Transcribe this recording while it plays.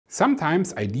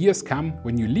Sometimes ideas come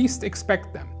when you least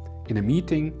expect them, in a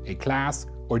meeting, a class,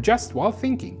 or just while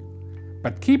thinking.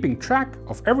 But keeping track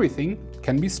of everything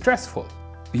can be stressful.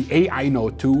 The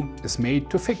AINOTE tool is made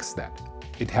to fix that.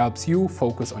 It helps you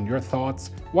focus on your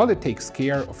thoughts while it takes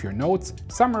care of your notes,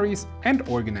 summaries, and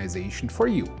organization for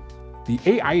you. The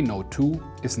AINOTE tool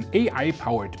is an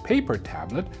AI-powered paper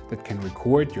tablet that can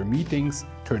record your meetings,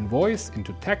 turn voice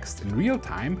into text in real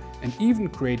time, and even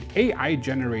create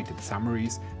AI-generated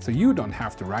summaries so you don't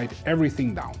have to write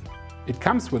everything down. It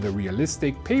comes with a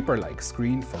realistic paper-like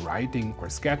screen for writing or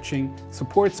sketching,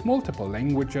 supports multiple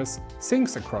languages,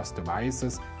 syncs across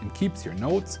devices, and keeps your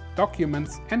notes,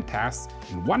 documents, and tasks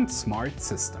in one smart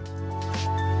system.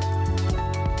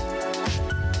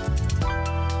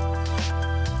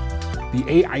 The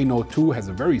AINOTE 2 has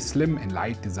a very slim and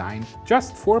light design,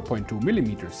 just 4.2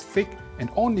 mm thick and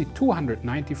only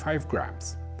 295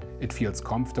 grams. It feels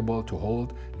comfortable to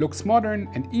hold, looks modern,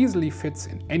 and easily fits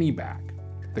in any bag.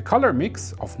 The color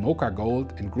mix of mocha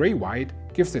gold and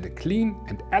grey-white gives it a clean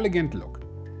and elegant look.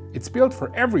 It's built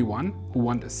for everyone who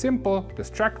wants a simple,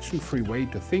 distraction-free way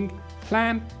to think,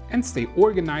 plan, and stay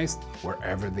organized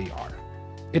wherever they are.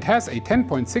 It has a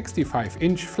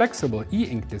 10.65-inch flexible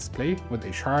e-ink display with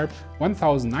a sharp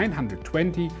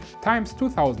 1920 x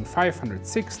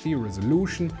 2560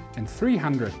 resolution and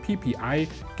 300 ppi,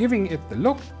 giving it the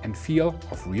look and feel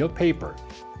of real paper.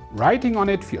 Writing on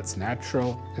it feels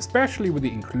natural, especially with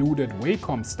the included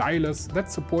Wacom stylus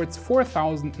that supports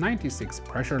 4096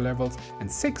 pressure levels and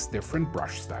 6 different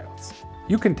brush styles.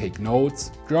 You can take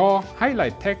notes, draw,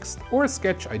 highlight text, or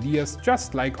sketch ideas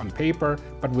just like on paper,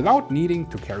 but without needing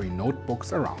to carry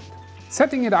notebooks around.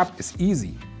 Setting it up is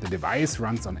easy. The device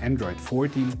runs on Android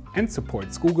 14 and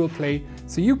supports Google Play,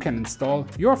 so you can install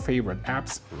your favorite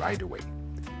apps right away.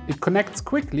 It connects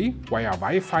quickly via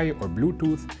Wi-Fi or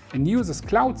Bluetooth and uses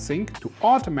Cloud Sync to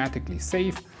automatically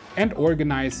save and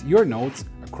organize your notes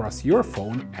across your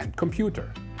phone and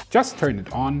computer. Just turn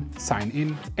it on, sign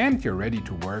in, and you're ready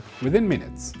to work within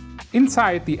minutes.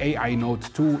 Inside, the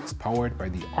AINOTE 2 is powered by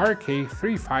the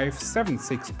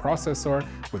RK3576 processor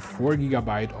with 4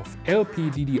 GB of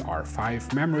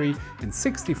LPDDR5 memory and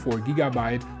 64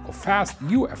 GB of fast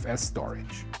UFS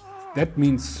storage. That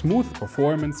means smooth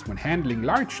performance when handling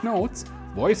large notes,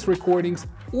 voice recordings,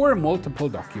 or multiple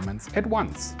documents at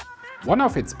once. One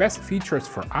of its best features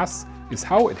for us is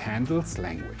how it handles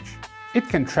language. It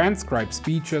can transcribe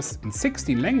speeches in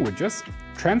 16 languages,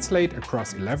 translate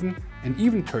across 11, and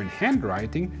even turn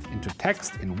handwriting into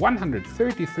text in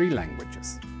 133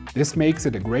 languages. This makes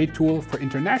it a great tool for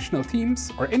international teams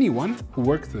or anyone who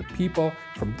works with people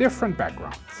from different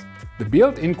backgrounds. The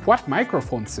built-in quad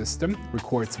microphone system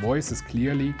records voices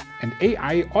clearly, and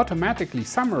AI automatically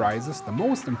summarizes the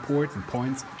most important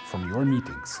points from your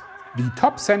meetings. The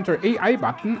top center AI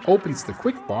button opens the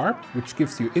quick bar, which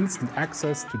gives you instant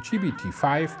access to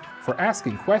GPT-5 for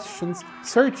asking questions,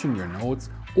 searching your notes,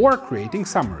 or creating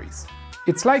summaries.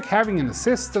 It's like having an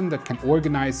assistant that can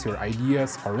organize your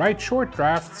ideas or write short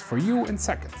drafts for you in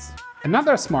seconds.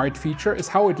 Another smart feature is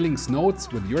how it links notes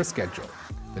with your schedule.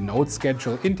 The Note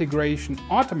Schedule integration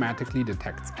automatically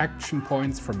detects action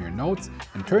points from your notes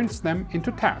and turns them into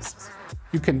tasks.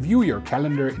 You can view your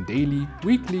calendar in daily,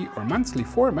 weekly, or monthly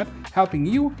format, helping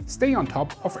you stay on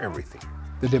top of everything.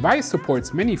 The device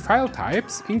supports many file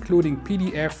types, including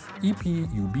PDF,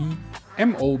 EPUB,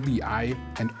 MOBI,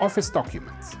 and Office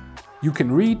documents. You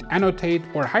can read, annotate,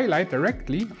 or highlight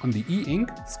directly on the e-ink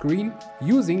screen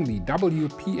using the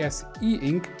WPS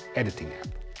e-ink editing app.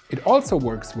 It also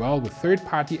works well with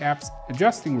third-party apps,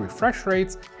 adjusting refresh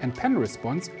rates and pen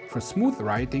response for smooth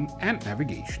writing and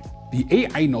navigation. The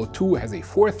AINOTE 2 has a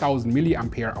 4000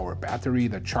 mAh battery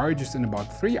that charges in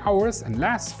about 3 hours and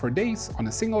lasts for days on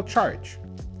a single charge.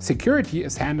 Security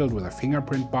is handled with a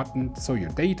fingerprint button, so your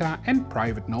data and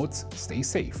private notes stay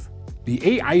safe. The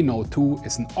AINOTE 2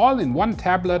 is an all-in-one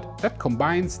tablet that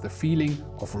combines the feeling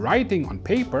of writing on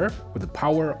paper with the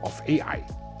power of AI.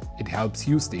 It helps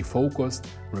you stay focused,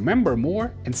 remember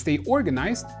more, and stay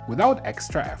organized without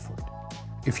extra effort.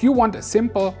 If you want a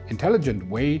simple, intelligent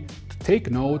way to take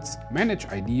notes, manage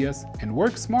ideas, and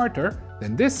work smarter,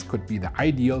 then this could be the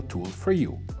ideal tool for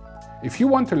you. If you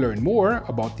want to learn more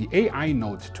about the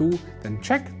AINOTE 2, then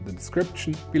check the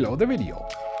description below the video.